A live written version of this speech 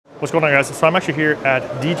What's going on, guys? So I'm actually here at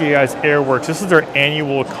DJI's Airworks. This is their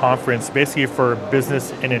annual conference, basically for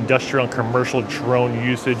business and industrial and commercial drone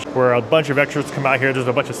usage, where a bunch of experts come out here. There's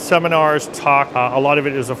a bunch of seminars, talk. A lot of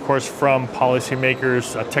it is, of course, from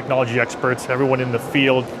policymakers, technology experts, everyone in the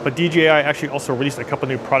field. But DJI actually also released a couple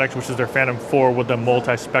new products, which is their Phantom 4 with the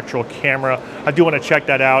multispectral camera. I do want to check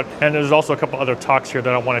that out. And there's also a couple other talks here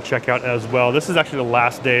that I want to check out as well. This is actually the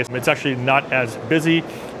last day. It's actually not as busy,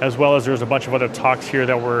 as well as there's a bunch of other talks here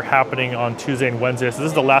that were happening on Tuesday and Wednesday. So this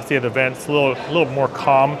is the last day of the event. It's a little more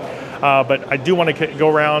calm, but I do want to go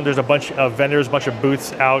around. There's a bunch of vendors, a bunch of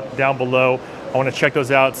booths out down below. I want to check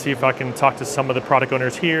those out, see if I can talk to some of the product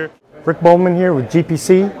owners here. Rick Bowman here with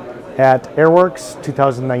GPC at Airworks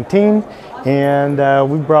 2019, and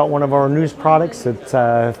we brought one of our newest products that's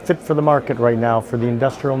fit for the market right now, for the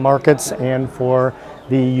industrial markets and for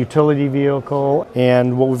the utility vehicle.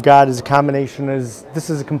 And what we've got is a combination. This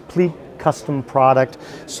is a complete custom product,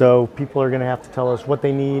 so people are going to have to tell us what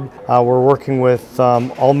they need. We're working with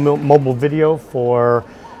all mobile video for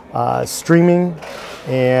streaming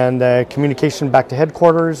and communication back to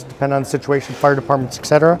headquarters, depending on the situation, fire departments,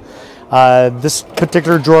 etc. This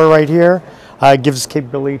particular drawer right here gives us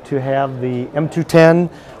capability to have the M210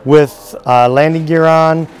 with landing gear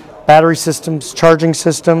on, battery systems, charging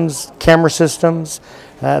systems, camera systems.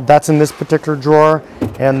 That's in this particular drawer.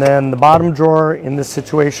 And then the bottom drawer in this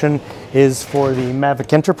situation is for the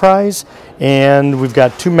Mavic Enterprise. And we've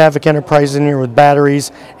got two Mavic Enterprise in here with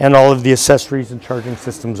batteries and all of the accessories and charging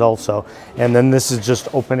systems also. And then this is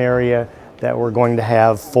just open area that we're going to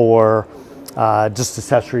have for just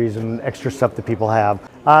accessories and extra stuff that people have.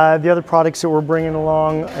 The other products that we're bringing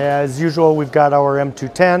along, as usual, we've got our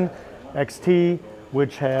M210 XT,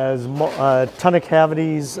 which has a ton of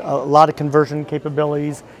cavities, a lot of conversion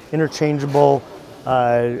capabilities, interchangeable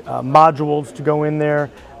modules to go in there.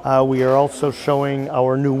 We are also showing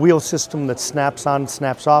our new wheel system that snaps on,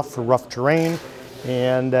 snaps off for rough terrain.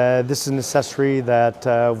 And this is an accessory that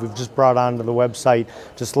we've just brought onto the website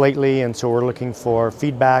just lately, and so we're looking for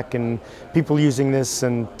feedback and people using this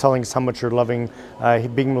and telling us how much you're loving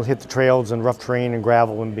being able to hit the trails and rough terrain and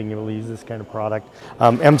gravel and being able to use this kind of product.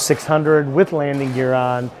 M600 with landing gear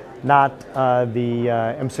on, not the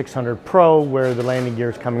M600 Pro where the landing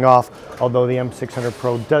gear is coming off, although the M600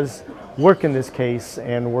 Pro does work in this case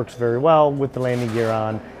and works very well with the landing gear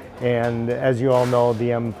on. And as you all know,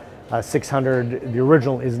 the M600, the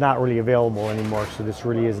original, is not really available anymore, so this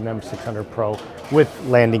really is an M600 Pro with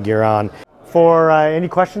landing gear on. For any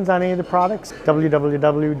questions on any of the products,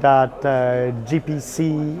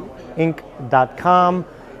 www.gpcinc.com,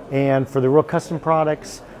 and for the real custom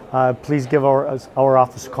products, please give our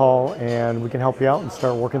office a call and we can help you out and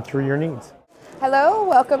start working through your needs. Hello,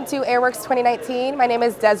 welcome to Airworks 2019. My name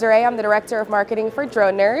is Desiree. I'm the Director of Marketing for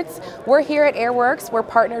Drone Nerds. We're here at Airworks. We're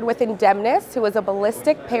partnered with Indemnis, who is a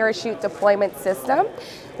ballistic parachute deployment system.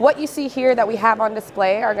 What you see here that we have on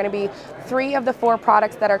display are going to be 3 of the 4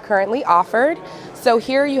 products that are currently offered. So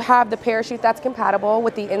here you have the parachute that's compatible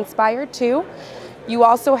with the Inspire 2. You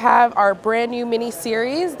also have our brand new mini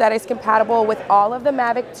series that is compatible with all of the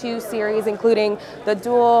Mavic 2 series, including the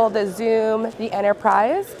Dual, the Zoom, the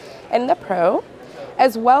Enterprise, and the Pro,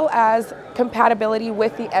 as well as compatibility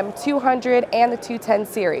with the M200 and the 210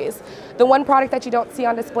 series. The one product that you don't see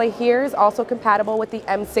on display here is also compatible with the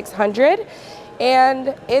M600,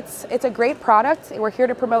 and it's a great product. We're here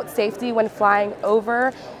to promote safety when flying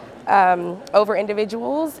over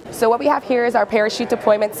individuals. So what we have here is our parachute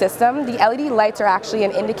deployment system. The LED lights are actually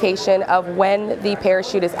an indication of when the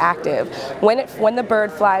parachute is active. When the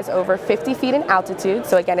bird flies over 50 feet in altitude,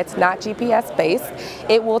 so again, it's not GPS based,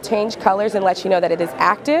 it will change colors and let you know that it is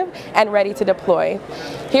active and ready to deploy.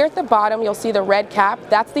 Here at the bottom, you'll see the red cap.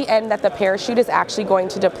 That's the end that the parachute is actually going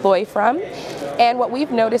to deploy from. And what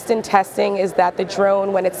we've noticed in testing is that the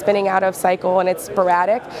drone, when it's spinning out of cycle and it's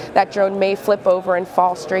sporadic, that drone may flip over and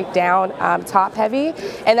fall straight down top heavy,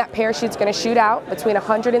 and that parachute's going to shoot out between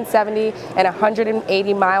 170 and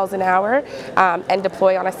 180 miles an hour and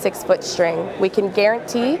deploy on a 6-foot string. We can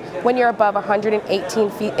guarantee when you're above 118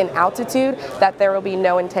 feet in altitude that there will be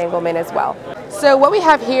no entanglement as well. So what we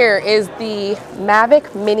have here is the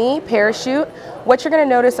Mavic Mini parachute. What you're going to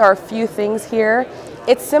notice are a few things here.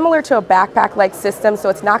 It's similar to a backpack-like system, so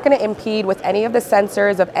it's not going to impede with any of the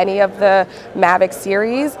sensors of any of the Mavic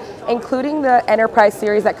series, including the Enterprise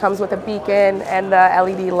series that comes with a beacon and the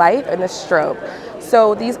LED light and the strobe.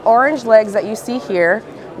 So these orange legs that you see here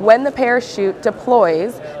when the parachute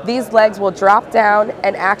deploys, these legs will drop down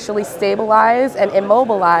and actually stabilize and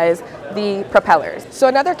immobilize the propellers. So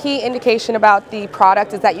another key indication about the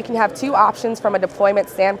product is that you can have two options from a deployment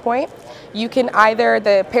standpoint. You can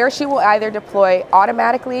the parachute will either deploy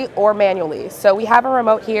automatically or manually. So we have a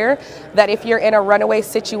remote here that if you're in a runaway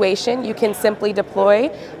situation, you can simply deploy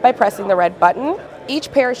by pressing the red button.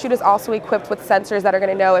 Each parachute is also equipped with sensors that are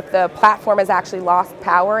going to know if the platform has actually lost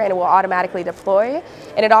power, and it will automatically deploy.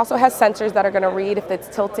 And it also has sensors that are going to read if it's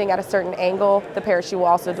tilting at a certain angle. The parachute will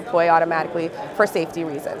also deploy automatically for safety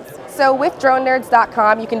reasons. So with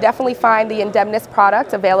dronenerds.com, you can definitely find the Indemnis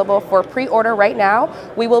product available for pre-order right now.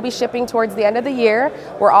 We will be shipping towards the end of the year.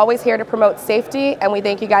 We're always here to promote safety, and we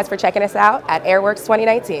thank you guys for checking us out at Airworks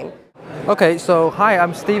 2019. Okay, so hi,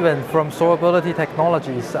 I'm Steven from Soarability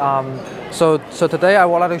Technologies. So today I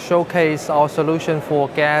would like to showcase our solution for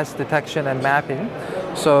gas detection and mapping.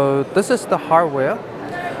 So this is the hardware,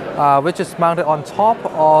 which is mounted on top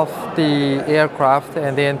of the aircraft,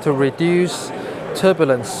 and then to reduce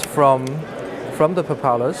turbulence from the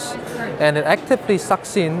propellers. And it actively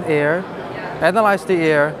sucks in air, analyzes the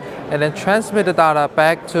air, and then transmit the data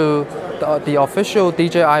back to the official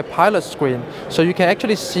DJI pilot screen. So you can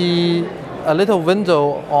actually see a little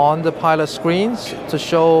window on the pilot screens to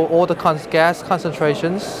show all the gas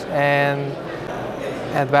concentrations and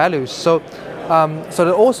values. So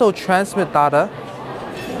they also transmit data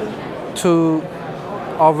to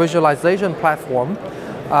our visualization platform,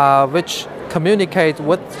 which communicate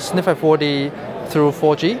with Sniffer 4D through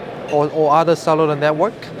 4G or other cellular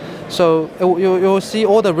network. So you'll see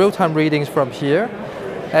all the real-time readings from here,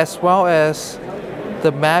 as well as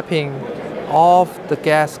the mapping of the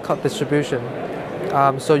gas distribution.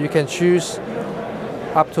 So you can choose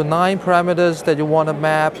up to 9 parameters that you want to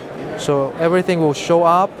map. So everything will show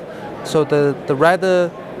up. So the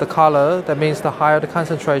redder the color, that means the higher the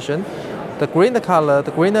concentration. The greener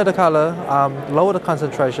the color, lower the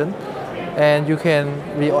concentration. And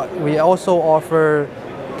we also offer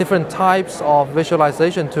different types of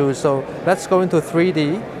visualization tools. So let's go into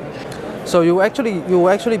 3D. So you will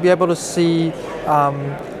actually be able to see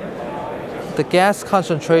the gas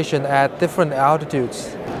concentration at different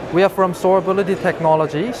altitudes. We are from Soarability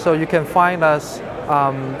Technology, so you can find us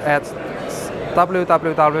at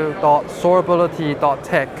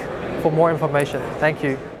www.soarability.tech for more information. Thank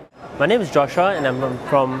you. My name is Joshua, and I'm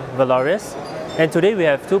from Valorius. And today we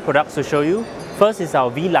have 2 products to show you. First is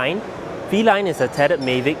our V-Line. V-Line is a tethered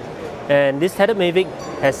Mavic, and this tethered Mavic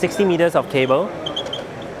has 60 meters of cable.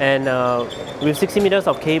 And with 60 meters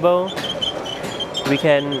of cable, we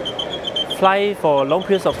can fly for long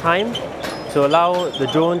periods of time to allow the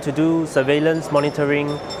drone to do surveillance, monitoring,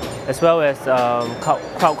 as well as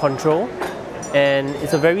crowd control. And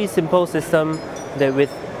it's a very simple system that with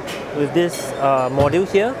this module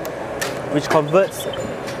here, which converts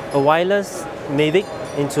a wireless Mavic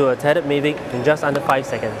into a tethered Mavic in just under 5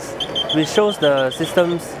 seconds, which shows the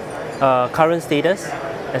system's current status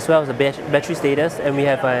as well as the battery status. And we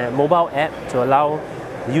have a mobile app to allow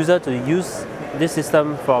the user to use this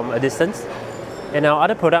system from a distance. And our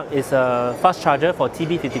other product is a fast charger for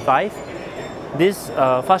TB55. This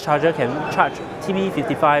fast charger can charge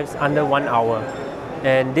TB55s under 1 hour.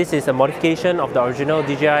 And this is a modification of the original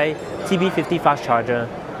DJI TB50 fast charger,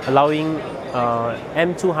 allowing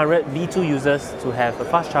M200 V2 users to have a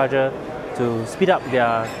fast charger to speed up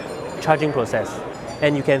their charging process.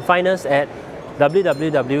 And you can find us at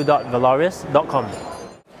www.valorius.com.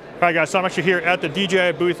 All right, guys, so I'm actually here at the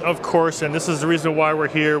DJI booth, of course, and this is the reason why we're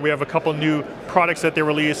here. We have a couple new products that they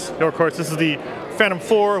released. Of course, this is the Phantom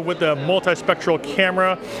 4 with the multispectral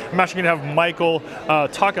camera. I'm actually going to have Michael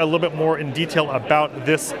talk a little bit more in detail about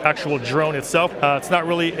this actual drone itself. It's not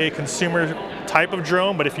really a consumer type of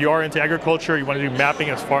drone, but if you are into agriculture, you want to do mapping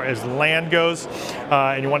as far as land goes,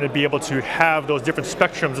 and you want to be able to have those different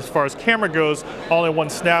spectrums as far as camera goes all in one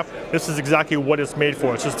snap, this is exactly what it's made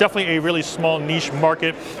for. So it's definitely a really small niche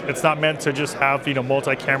market. It's not meant to just have, you know,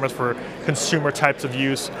 multi-cameras for consumer types of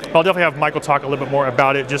use. But I'll definitely have Michael talk a little bit more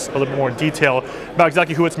about it, just a little bit more in detail about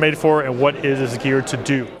exactly who it's made for and what it is geared to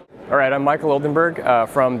do. All right, I'm Michael Oldenburg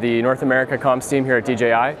from the North America comms team here at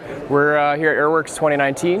DJI. We're here at Airworks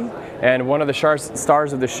 2019, and one of the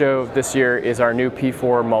stars of the show this year is our new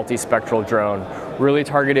P4 Multispectral drone, really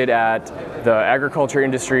targeted at the agriculture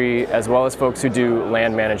industry as well as folks who do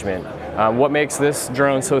land management. What makes this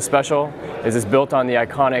drone so special is it's built on the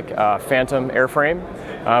iconic Phantom airframe,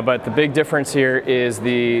 but the big difference here is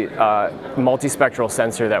the multispectral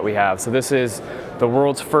sensor that we have. So this is the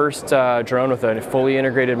world's first drone with a fully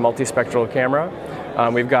integrated multispectral camera.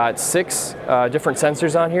 We've got 6 different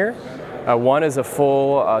sensors on here. One is a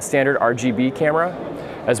full standard RGB camera.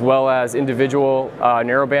 as well as individual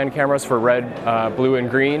narrowband cameras for red, blue, and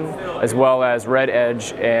green, as well as red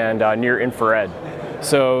edge and near infrared.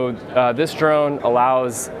 So this drone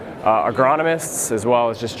allows agronomists, as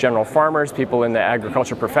well as just general farmers, people in the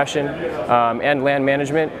agriculture profession, and land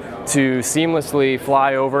management, to seamlessly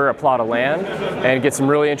fly over a plot of land and get some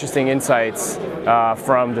really interesting insights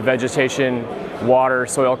from the vegetation, water,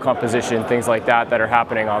 soil composition, things like that are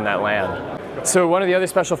happening on that land. So one of the other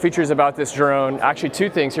special features about this drone, actually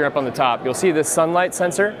two things here up on the top. You'll see this sunlight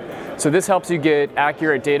sensor. So this helps you get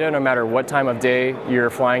accurate data no matter what time of day you're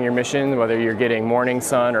flying your mission, whether you're getting morning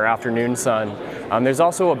sun or afternoon sun. There's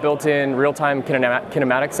also a built-in real-time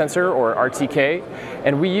kinematic sensor, or RTK,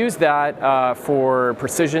 and we use that for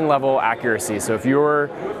precision level accuracy. So if you're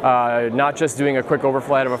not just doing a quick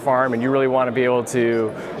overflight of a farm and you really want to be able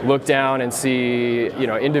to look down and see,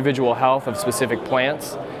 individual health of specific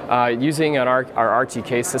plants, using our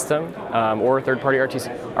RTK system or third-party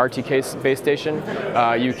RTK base station,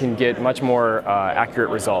 you can get much more accurate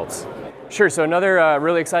results. Sure, so another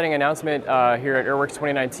really exciting announcement here at Airworks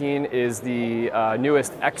 2019 is the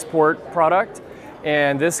newest export product.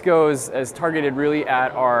 And this goes as targeted really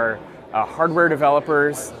at our hardware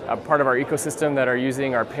developers, part of our ecosystem that are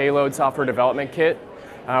using our payload software development kit.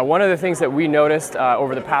 One of the things that we noticed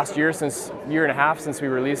over the past year and a half since we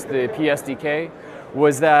released the PSDK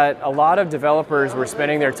was that a lot of developers were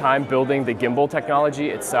spending their time building the gimbal technology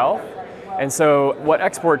itself. And so what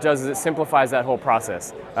export does is it simplifies that whole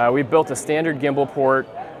process. We've built a standard gimbal port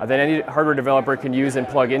that any hardware developer can use and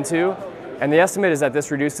plug into. And the estimate is that this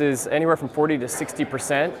reduces anywhere from 40 to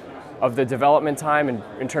 60% of the development time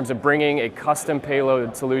in terms of bringing a custom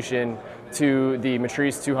payload solution to the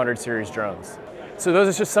Matrice 200 series drones. So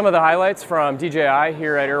those are just some of the highlights from DJI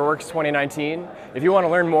here at Airworks 2019. If you want to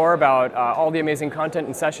learn more about all the amazing content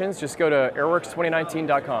and sessions, just go to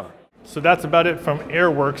airworks2019.com. So that's about it from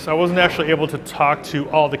Airworks. I wasn't actually able to talk to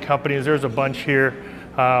all the companies. There's a bunch here,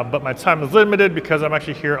 but my time is limited because I'm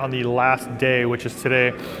actually here on the last day, which is today,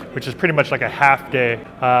 which is pretty much like a half day.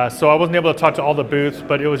 So I wasn't able to talk to all the booths,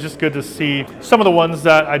 but it was just good to see some of the ones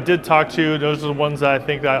that I did talk to. Those are the ones that I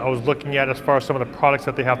think that I was looking at as far as some of the products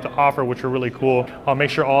that they have to offer, which are really cool. I'll make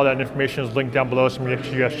sure all that information is linked down below, so make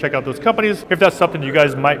sure you guys check out those companies if that's something you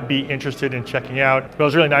guys might be interested in checking out. But it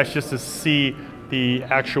was really nice just to see the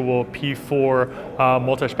actual P4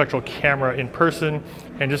 multispectral camera in person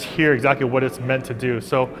and just hear exactly what it's meant to do.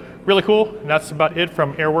 So really cool, and that's about it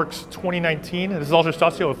from Airworks 2019. This is Alter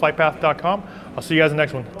Stasio with FlytPath.com. I'll see you guys in the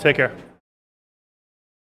next one. Take care.